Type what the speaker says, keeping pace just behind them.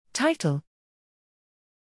Title: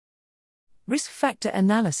 Risk Factor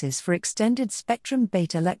Analysis for Extended Spectrum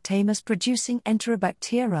Beta-Lactamase Producing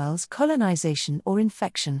Enterobacterales Colonization or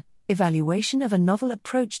Infection, Evaluation of a Novel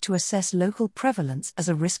Approach to Assess Local Prevalence as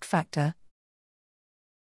a Risk Factor.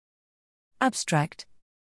 Abstract.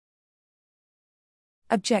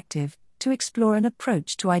 Objective: to explore an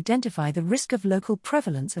approach to identify the risk of local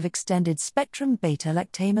prevalence of extended spectrum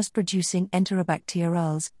beta-lactamase producing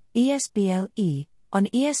enterobacterales, ESBLE, on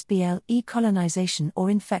ESBLE colonization or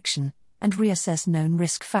infection, and reassess known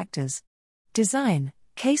risk factors. Design: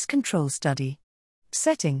 case control study.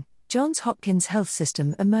 Setting: Johns Hopkins Health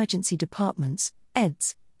System Emergency Departments,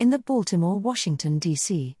 EDS, in the Baltimore, Washington,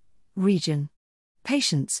 D.C. region.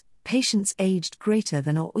 Patients aged greater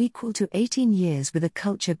than or equal to 18 years with a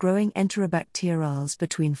culture growing enterobacterales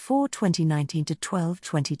between 4/2019 to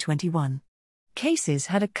 12/2021. Cases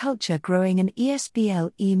had a culture growing in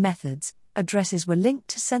ESBLE methods. Addresses were linked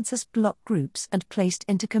to census block groups and placed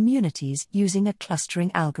into communities using a clustering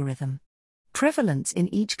algorithm. Prevalence in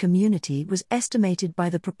each community was estimated by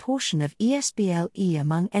the proportion of ESBLE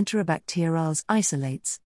among enterobacterales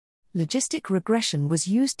isolates. Logistic regression was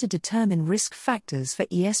used to determine risk factors for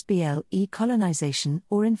ESBLE colonization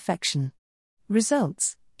or infection.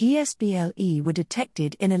 Results: ESBLE were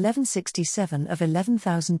detected in 1167 of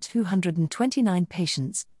 11,229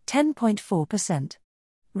 patients, 10.4%.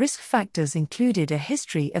 Risk factors included a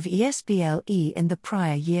history of ESBLE in the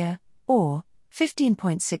prior year, or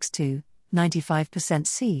 15.62, 95%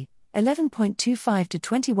 C, 11.25 to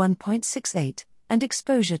 21.68, and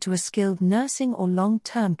exposure to a skilled nursing or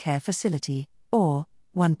long-term care facility, or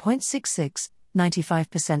 1.66,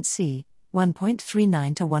 95% C,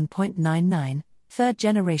 1.39 to 1.99,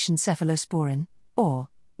 third-generation cephalosporin, or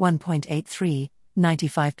 1.83,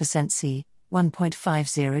 95% C,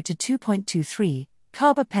 1.50 to 2.23,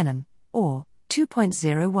 carbapenem, or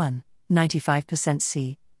 2.01, 95%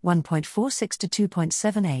 C, 1.46 to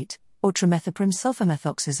 2.78, or trimethoprim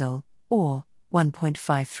sulfamethoxazole, or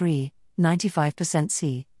 1.53, 95%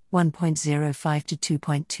 C, 1.05 to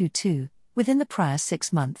 2.22, within the prior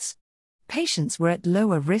 6 months. Patients were at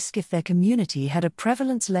lower risk if their community had a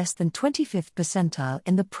prevalence less than 25th percentile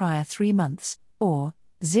in the prior 3 months, or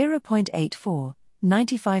 0.84,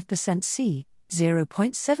 95% C,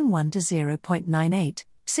 0.71 to 0.98,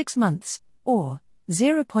 6 months, or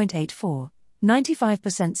 0.84,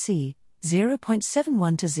 95% C,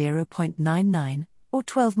 0.71 to 0.99, or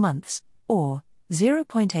 12 months, or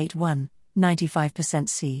 0.81, 95%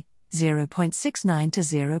 C, 0.69 to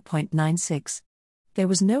 0.96. There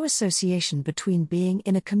was no association between being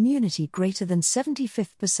in a community greater than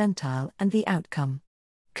 75th percentile and the outcome.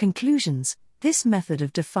 Conclusions: this method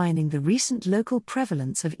of defining the recent local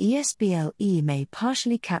prevalence of ESBLE may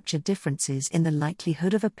partially capture differences in the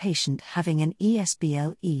likelihood of a patient having an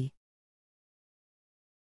ESBLE.